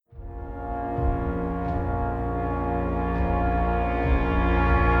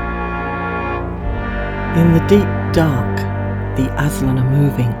In the deep dark, the Aslan are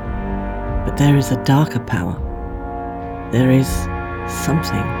moving, but there is a darker power. There is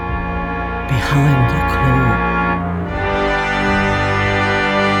something behind the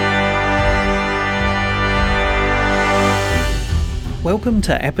claw. Welcome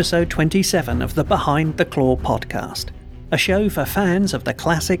to episode 27 of the Behind the Claw podcast, a show for fans of the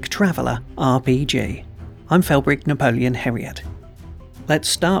classic Traveller RPG. I'm Felbrick Napoleon Herriot. Let's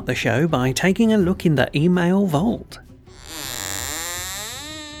start the show by taking a look in the email vault.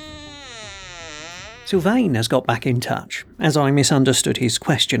 Sylvain has got back in touch, as I misunderstood his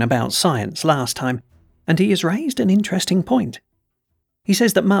question about science last time, and he has raised an interesting point. He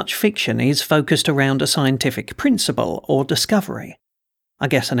says that much fiction is focused around a scientific principle or discovery. I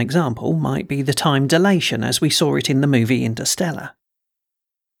guess an example might be the time dilation as we saw it in the movie Interstellar.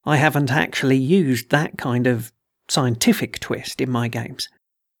 I haven't actually used that kind of scientific twist in my games,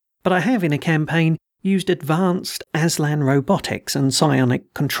 but I have in a campaign used advanced Aslan robotics and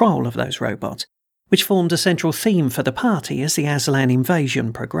psionic control of those robots, which formed a central theme for the party as the Aslan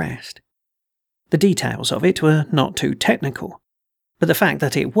invasion progressed. The details of it were not too technical, but the fact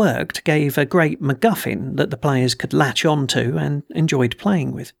that it worked gave a great MacGuffin that the players could latch onto and enjoyed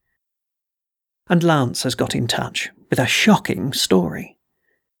playing with. And Lance has got in touch with a shocking story.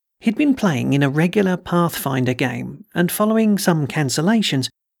 He'd been playing in a regular Pathfinder game and, following some cancellations,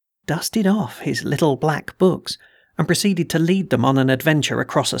 dusted off his little black books and proceeded to lead them on an adventure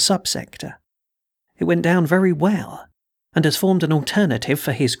across a subsector. It went down very well and has formed an alternative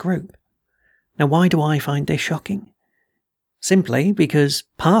for his group. Now, why do I find this shocking? Simply because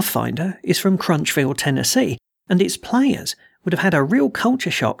Pathfinder is from Crunchville, Tennessee, and its players would have had a real culture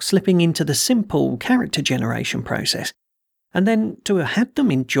shock slipping into the simple character generation process, and then to have had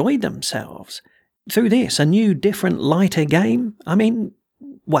them enjoy themselves through this, a new, different, lighter game. I mean,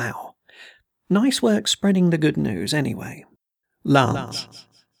 wow. Nice work spreading the good news anyway. Lance,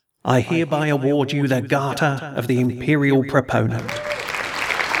 I hereby award you the Garter of the Imperial Proponent.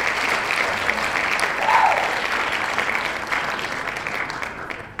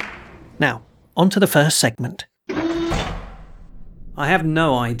 Now, on to the first segment. I have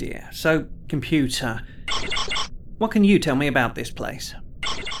no idea, so computer, what can you tell me about this place?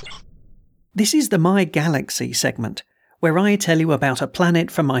 This is the My Galaxy segment, where I tell you about a planet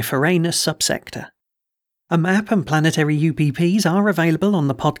from my Foranus subsector. A map and planetary UPPs are available on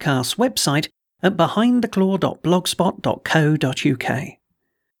the podcast's website at behindtheclaw.blogspot.co.uk.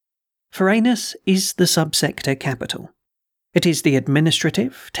 Foranus is the subsector capital. It is the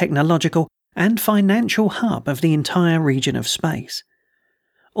administrative, technological, and financial hub of the entire region of space.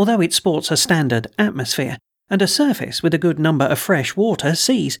 Although it sports a standard atmosphere and a surface with a good number of freshwater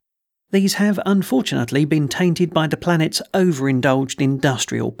seas, these have unfortunately been tainted by the planet's overindulged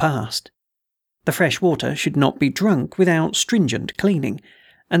industrial past. The fresh water should not be drunk without stringent cleaning,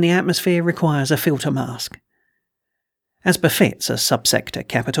 and the atmosphere requires a filter mask. As befits a subsector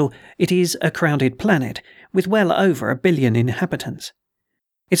capital, it is a crowded planet with well over 1 billion inhabitants.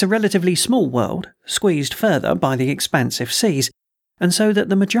 It's a relatively small world, squeezed further by the expansive seas, and so that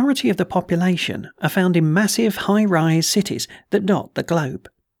the majority of the population are found in massive high-rise cities that dot the globe.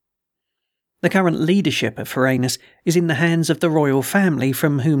 The current leadership of Foranus is in the hands of the royal family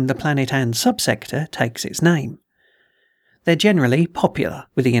from whom the planet and subsector takes its name. They're generally popular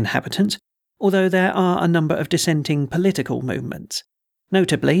with the inhabitants, although there are a number of dissenting political movements,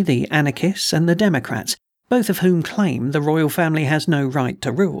 notably the anarchists and the Democrats, both of whom claim the royal family has no right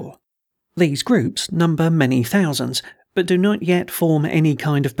to rule. These groups number many thousands, but do not yet form any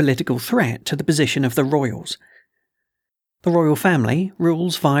kind of political threat to the position of the royals. The royal family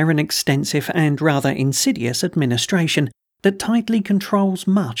rules via an extensive and rather insidious administration that tightly controls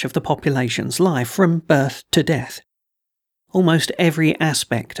much of the population's life from birth to death. Almost every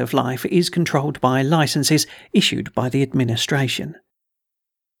aspect of life is controlled by licenses issued by the administration.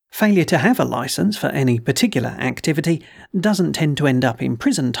 Failure to have a license for any particular activity doesn't tend to end up in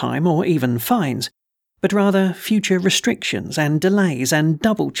prison time or even fines, but rather future restrictions and delays and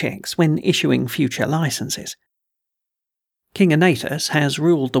double checks when issuing future licenses. King Anatus has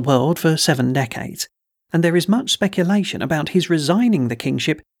ruled the world for 7 decades, and there is much speculation about his resigning the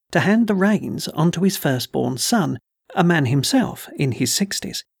kingship to hand the reins onto his firstborn son, a man himself in his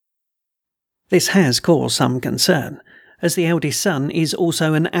 60s. This has caused some concern, as the eldest son is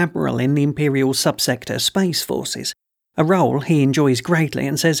also an admiral in the Imperial subsector Space Forces, a role he enjoys greatly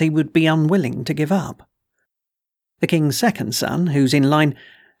and says he would be unwilling to give up. The king's second son, who's in line,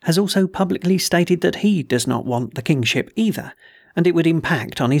 has also publicly stated that he does not want the kingship either, and it would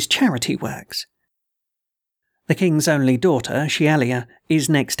impact on his charity works. The king's only daughter, Shialia, is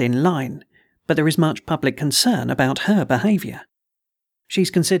next in line, but there is much public concern about her behaviour.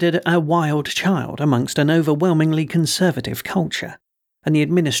 She's considered a wild child amongst an overwhelmingly conservative culture, and the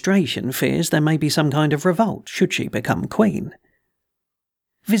administration fears there may be some kind of revolt should she become queen.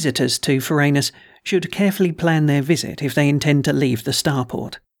 Visitors to Varanus should carefully plan their visit if they intend to leave the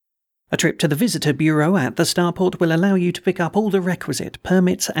starport. A trip to the visitor bureau at the starport will allow you to pick up all the requisite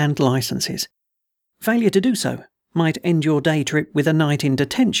permits and licenses. Failure to do so might end your day trip with a night in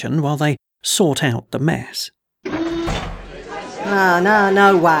detention while they sort out the mess.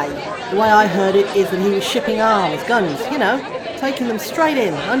 No way. The way I heard it is that he was shipping arms, guns, taking them straight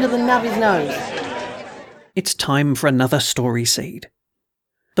in, under the navvy's nose. It's time for another story seed.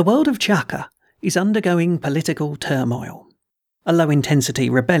 The world of Chaka is undergoing political turmoil. A low-intensity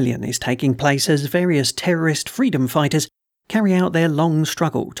rebellion is taking place as various terrorist freedom fighters carry out their long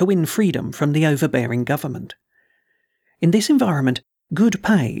struggle to win freedom from the overbearing government. In this environment, good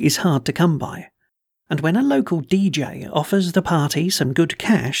pay is hard to come by, and when a local DJ offers the party some good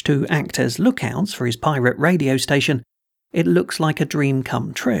cash to act as lookouts for his pirate radio station, it looks like a dream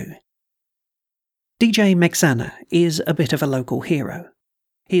come true. DJ Mexana is a bit of a local hero.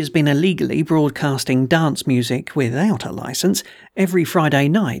 He has been illegally broadcasting dance music without a license every Friday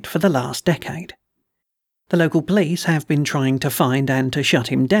night for the last decade. The local police have been trying to find and to shut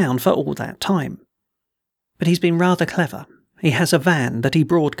him down for all that time. But he's been rather clever. He has a van that he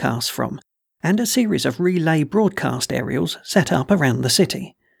broadcasts from, and a series of relay broadcast aerials set up around the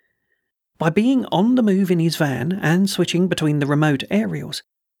city. By being on the move in his van and switching between the remote aerials,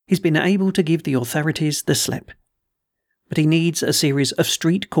 he's been able to give the authorities the slip. But he needs a series of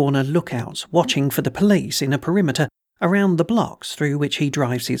street corner lookouts watching for the police in a perimeter around the blocks through which he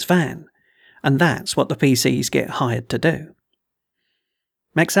drives his van, and that's what the PCs get hired to do.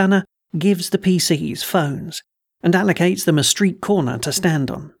 Mexana gives the PCs phones and allocates them a street corner to stand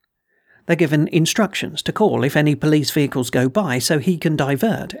on. They're given instructions to call if any police vehicles go by so he can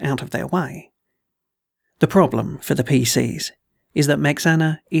divert out of their way. The problem for the PCs is that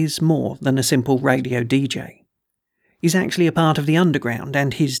Mexana is more than a simple radio DJ. He's actually a part of the underground,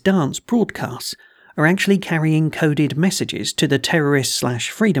 and his dance broadcasts are actually carrying coded messages to the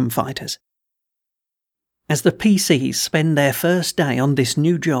terrorists/freedom fighters. As the PCs spend their first day on this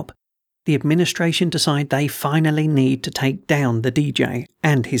new job, the administration decide they finally need to take down the DJ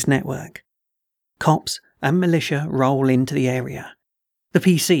and his network. Cops and militia roll into the area. The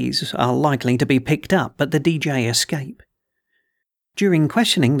PCs are likely to be picked up, but the DJ escape. During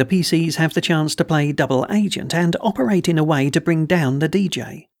questioning, the PCs have the chance to play double agent and operate in a way to bring down the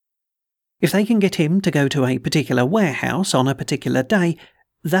DJ. If they can get him to go to a particular warehouse on a particular day,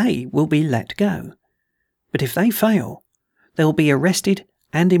 they will be let go. But if they fail, they'll be arrested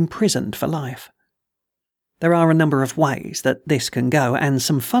and imprisoned for life. There are a number of ways that this can go, and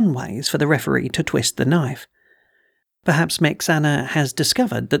some fun ways for the referee to twist the knife. Perhaps Mexana has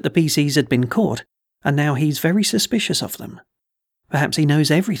discovered that the PCs had been caught, and now he's very suspicious of them. Perhaps he knows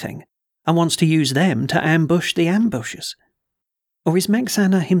everything, and wants to use them to ambush the ambushers. Or is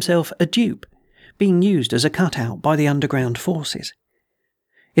Mexana himself a dupe, being used as a cutout by the underground forces?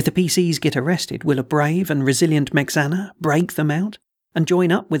 If the PCs get arrested, will a brave and resilient Mexana break them out, and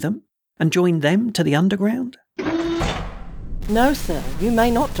join up with them, and join them to the underground? No, sir, you may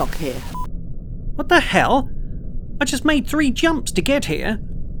not dock here. What the hell? I just made 3 jumps to get here.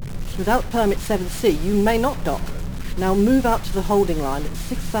 Without permit 7C, you may not dock. Now move out to the holding line at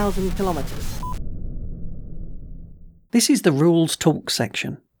 6,000 kilometres. This is the Rules Talk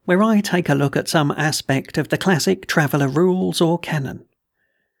section, where I take a look at some aspect of the classic Traveller rules or canon.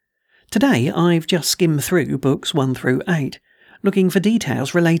 Today I've just skimmed through books 1 through 8, looking for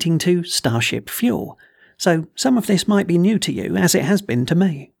details relating to starship fuel, so some of this might be new to you as it has been to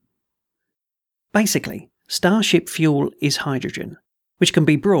me. Basically, starship fuel is hydrogen, which can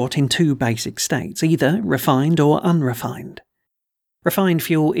be brought in 2 basic states, either refined or unrefined. Refined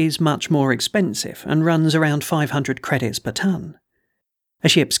fuel is much more expensive and runs around 500 credits per tonne. A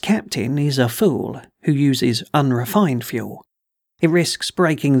ship's captain is a fool who uses unrefined fuel. It risks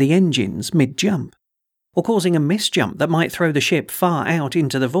breaking the engines mid-jump, or causing a misjump that might throw the ship far out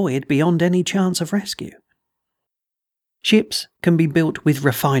into the void beyond any chance of rescue. Ships can be built with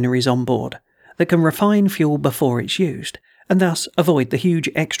refineries on board that can refine fuel before it's used, and thus avoid the huge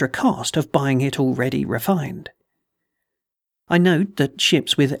extra cost of buying it already refined. I note that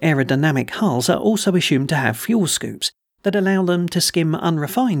ships with aerodynamic hulls are also assumed to have fuel scoops that allow them to skim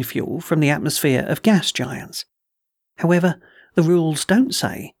unrefined fuel from the atmosphere of gas giants. However, the rules don't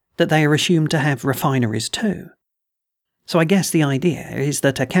say that they are assumed to have refineries too. So I guess the idea is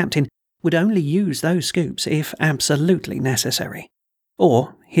that a captain would only use those scoops if absolutely necessary,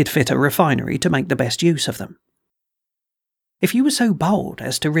 or he'd fit a refinery to make the best use of them. If you were so bold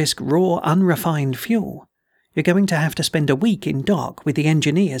as to risk raw, unrefined fuel, you're going to have to spend a week in dock with the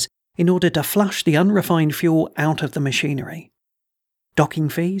engineers in order to flush the unrefined fuel out of the machinery. Docking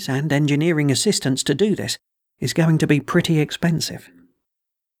fees and engineering assistance to do this is going to be pretty expensive.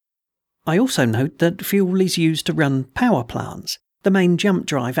 I also note that fuel is used to run power plants, the main jump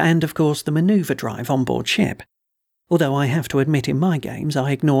drive and, of course, the manoeuvre drive on board ship, although I have to admit in my games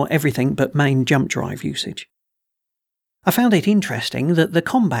I ignore everything but main jump drive usage. I found it interesting that the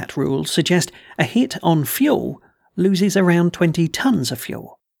combat rules suggest a hit on fuel loses around 20 tons of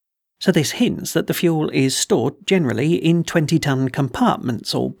fuel. So this hints that the fuel is stored generally in 20-ton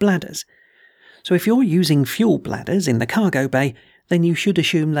compartments or bladders. So if you're using fuel bladders in the cargo bay, then you should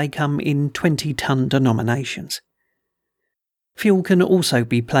assume they come in 20-ton denominations. Fuel can also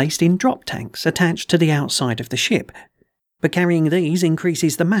be placed in drop tanks attached to the outside of the ship, but carrying these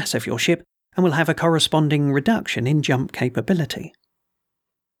increases the mass of your ship and will have a corresponding reduction in jump capability.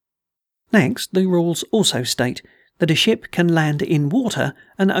 Next, the rules also state that a ship can land in water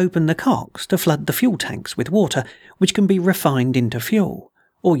and open the cocks to flood the fuel tanks with water, which can be refined into fuel,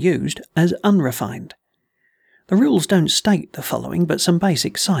 or used as unrefined. The rules don't state the following, but some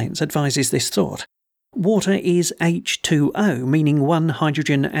basic science advises this thought. Water is H2O, meaning 1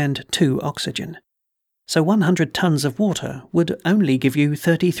 hydrogen and 2 oxygen. So 100 tons of water would only give you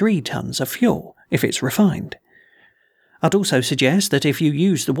 33 tons of fuel if it's refined. I'd also suggest that if you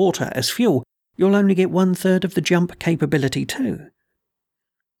use the water as fuel, you'll only get 1/3 of the jump capability too.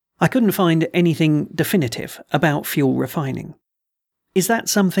 I couldn't find anything definitive about fuel refining. Is that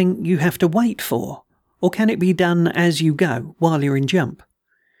something you have to wait for, or can it be done as you go while you're in jump?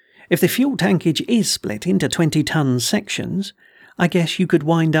 If the fuel tankage is split into 20-ton sections, I guess you could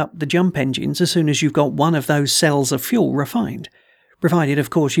wind up the jump engines as soon as you've got one of those cells of fuel refined, provided of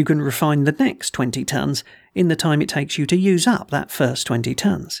course you can refine the next 20 tons in the time it takes you to use up that first 20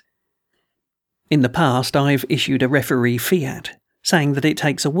 tons. In the past, I've issued a referee fiat, saying that it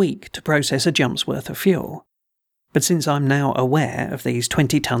takes a week to process a jump's worth of fuel. But since I'm now aware of these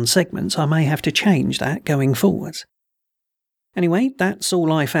 20-ton segments, I may have to change that going forwards. Anyway, that's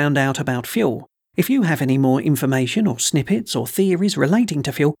all I found out about fuel. If you have any more information or snippets or theories relating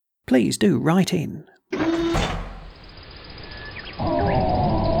to fuel, please do write in.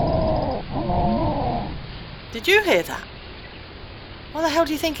 Did you hear that? What the hell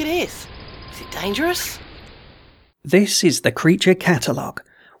do you think it is? Is it dangerous? This is the Creature Catalogue,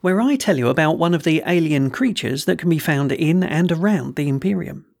 where I tell you about one of the alien creatures that can be found in and around the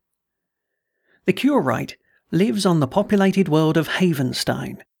Imperium. The Curite lives on the populated world of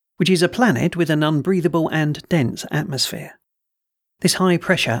Havenstein, which is a planet with an unbreathable and dense atmosphere. This high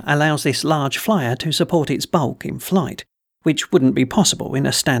pressure allows this large flyer to support its bulk in flight, which wouldn't be possible in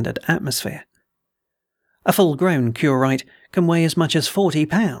a standard atmosphere. A full-grown Curite can weigh as much as 40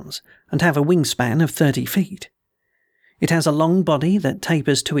 pounds and have a wingspan of 30 feet. It has a long body that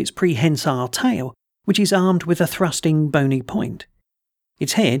tapers to its prehensile tail, which is armed with a thrusting bony point.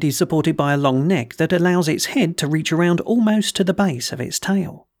 Its head is supported by a long neck that allows its head to reach around almost to the base of its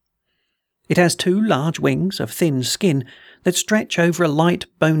tail. It has 2 large wings of thin skin that stretch over a light,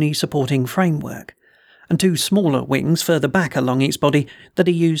 bony supporting framework, and 2 smaller wings further back along its body that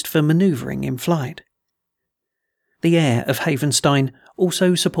are used for manoeuvring in flight. The air of Havenstein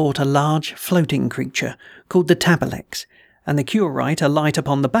also support a large floating creature called the Tabalix, and the Curite alight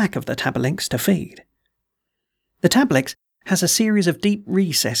upon the back of the Tabalix to feed. The Tabalix has a series of deep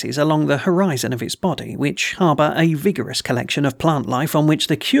recesses along the horizon of its body, which harbour a vigorous collection of plant life on which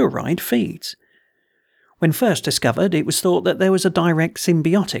the Curite feeds. When first discovered, it was thought that there was a direct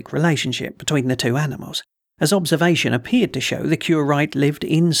symbiotic relationship between the two animals, as observation appeared to show the Curite lived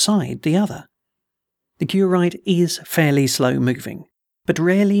inside the other. The Curite is fairly slow-moving, but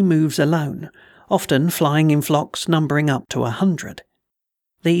rarely moves alone, often flying in flocks numbering up to 100.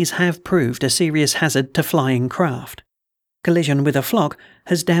 These have proved a serious hazard to flying craft. Collision with a flock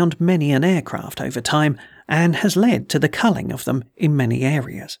has downed many an aircraft over time and has led to the culling of them in many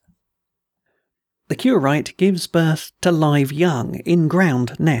areas. The Curite gives birth to live young in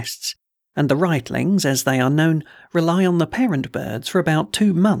ground nests, and the Rightlings, as they are known, rely on the parent birds for about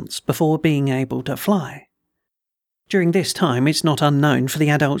 2 months before being able to fly. During this time, it's not unknown for the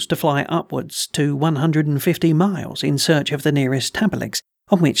adults to fly upwards to 150 miles in search of the nearest Tabalix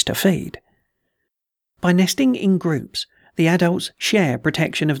on which to feed. By nesting in groups, the adults share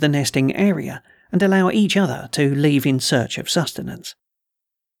protection of the nesting area and allow each other to leave in search of sustenance.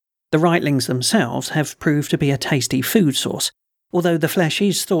 The Rightlings themselves have proved to be a tasty food source, although the flesh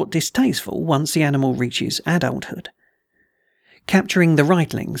is thought distasteful once the animal reaches adulthood. capturing the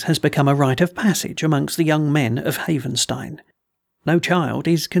Reitlings has become a rite of passage amongst the young men of Havenstein. No child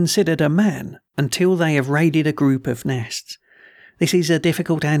is considered a man until they have raided a group of nests. This is a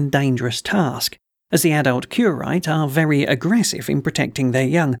difficult and dangerous task, as the adult Kurite are very aggressive in protecting their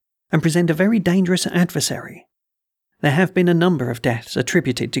young and present a very dangerous adversary. There have been a number of deaths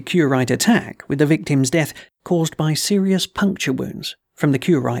attributed to Kurite attack, with the victim's death caused by serious puncture wounds from the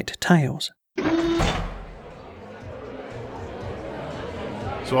Kurite tails.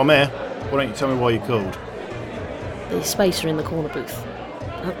 So I'm here. Why don't you tell me why you called? The spacer in the corner booth.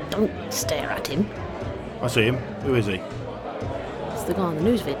 Don't stare at him. I see him. Who is he? It's the guy on the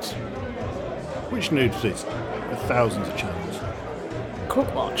news vids. Which news vids? There are thousands of channels.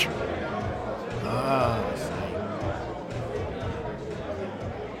 Crookwatch. Ah, I see.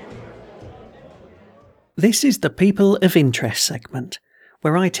 This is the People of Interest segment,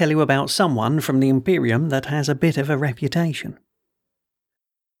 where I tell you about someone from the Imperium that has a bit of a reputation.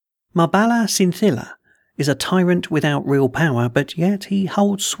 Marbala Synthilla is a tyrant without real power, but yet he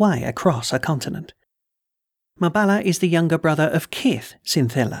holds sway across a continent. Marbala is the younger brother of Kith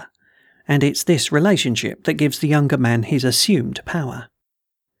Synthilla, and it's this relationship that gives the younger man his assumed power.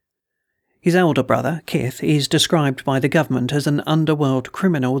 His elder brother, Kith, is described by the government as an underworld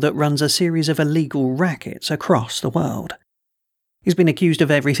criminal that runs a series of illegal rackets across the world. He's been accused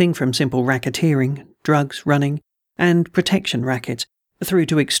of everything from simple racketeering, drugs running, and protection rackets, through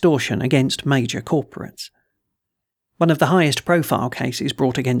to extortion against major corporates. One of the highest profile cases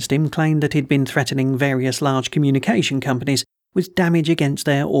brought against him claimed that he'd been threatening various large communication companies with damage against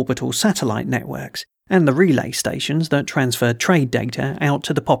their orbital satellite networks and the relay stations that transferred trade data out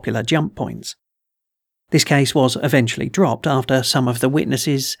to the popular jump points. This case was eventually dropped after some of the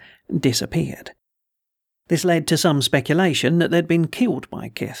witnesses disappeared. This led to some speculation that they'd been killed by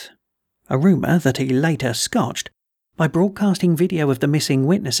Kith, a rumour that he later scotched by broadcasting video of the missing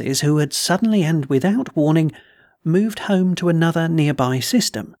witnesses who had suddenly and without warning moved home to another nearby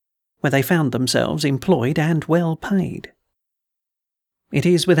system, where they found themselves employed and well paid. It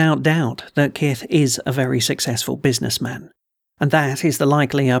is without doubt that Kith is a very successful businessman, and that is the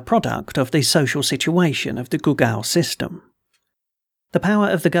likelier product of the social situation of the Gugao system. The power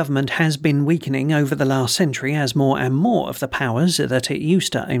of the government has been weakening over the last century as more and more of the powers that it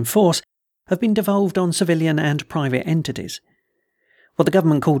used to enforce have been devolved on civilian and private entities. What the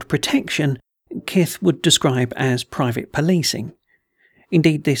government called protection, Kith would describe as private policing.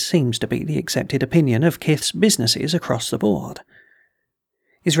 Indeed, this seems to be the accepted opinion of Kith's businesses across the board.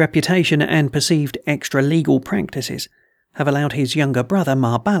 His reputation and perceived extra-legal practices have allowed his younger brother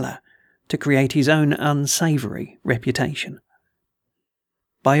Marbala to create his own unsavoury reputation.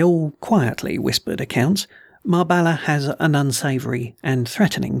 By all quietly whispered accounts, Marbala has an unsavoury and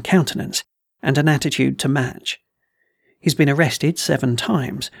threatening countenance, and an attitude to match. He's been arrested 7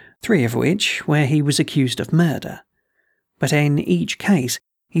 times, 3 of which where he was accused of murder. But in each case,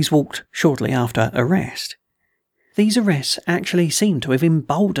 he's walked shortly after arrest. These arrests actually seem to have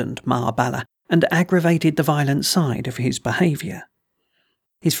emboldened Marbala and aggravated the violent side of his behaviour.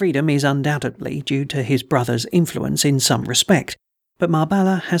 His freedom is undoubtedly due to his brother's influence in some respect, but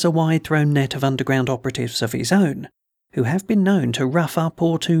Marbala has a wide-thrown net of underground operatives of his own, who have been known to rough up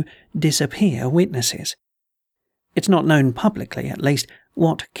or to disappear witnesses. It's not known publicly, at least,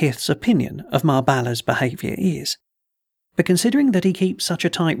 what Kith's opinion of Marbala's behaviour is. But considering that he keeps such a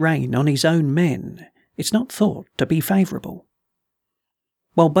tight rein on his own men, it's not thought to be favourable.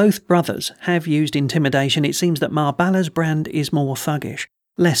 While both brothers have used intimidation, it seems that Marbala's brand is more thuggish,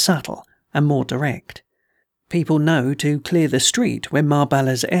 less subtle, and more direct. People know to clear the street when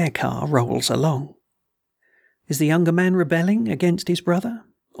Marbala's aircar rolls along. Is the younger man rebelling against his brother,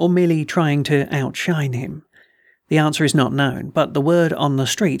 or merely trying to outshine him? The answer is not known, but the word on the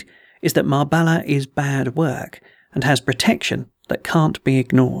street is that Marbala is bad work and has protection that can't be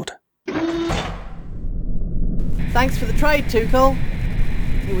ignored. Thanks for the trade, Tuchel.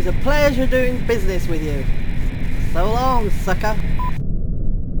 It was a pleasure doing business with you. So long, sucker.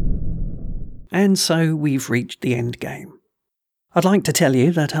 And so we've reached the end game. I'd like to tell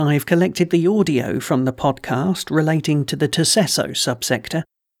you that I've collected the audio from the podcast relating to the Tercesso subsector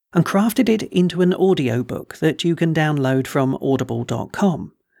and crafted it into an audiobook that you can download from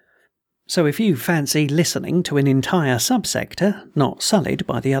audible.com. So if you fancy listening to an entire subsector, not sullied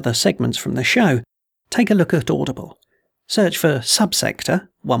by the other segments from the show, take a look at Audible. Search for subsector,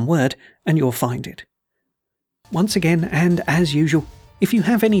 one word, and you'll find it. Once again, and as usual, if you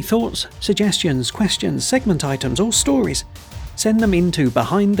have any thoughts, suggestions, questions, segment items, or stories, send them in to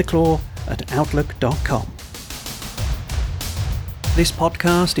behindtheclaw@outlook.com. This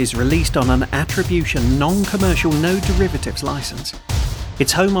podcast is released on an attribution non-commercial no derivatives license.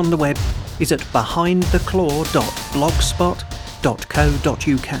 Its home on the web is at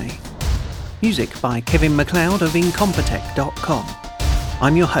behindtheclaw.blogspot.co.uk. Music by Kevin MacLeod of Incompetech.com.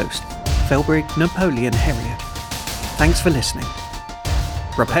 I'm your host, Felbrigg Napoleon Herriot. Thanks for listening.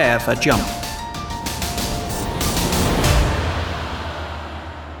 Prepare for jump.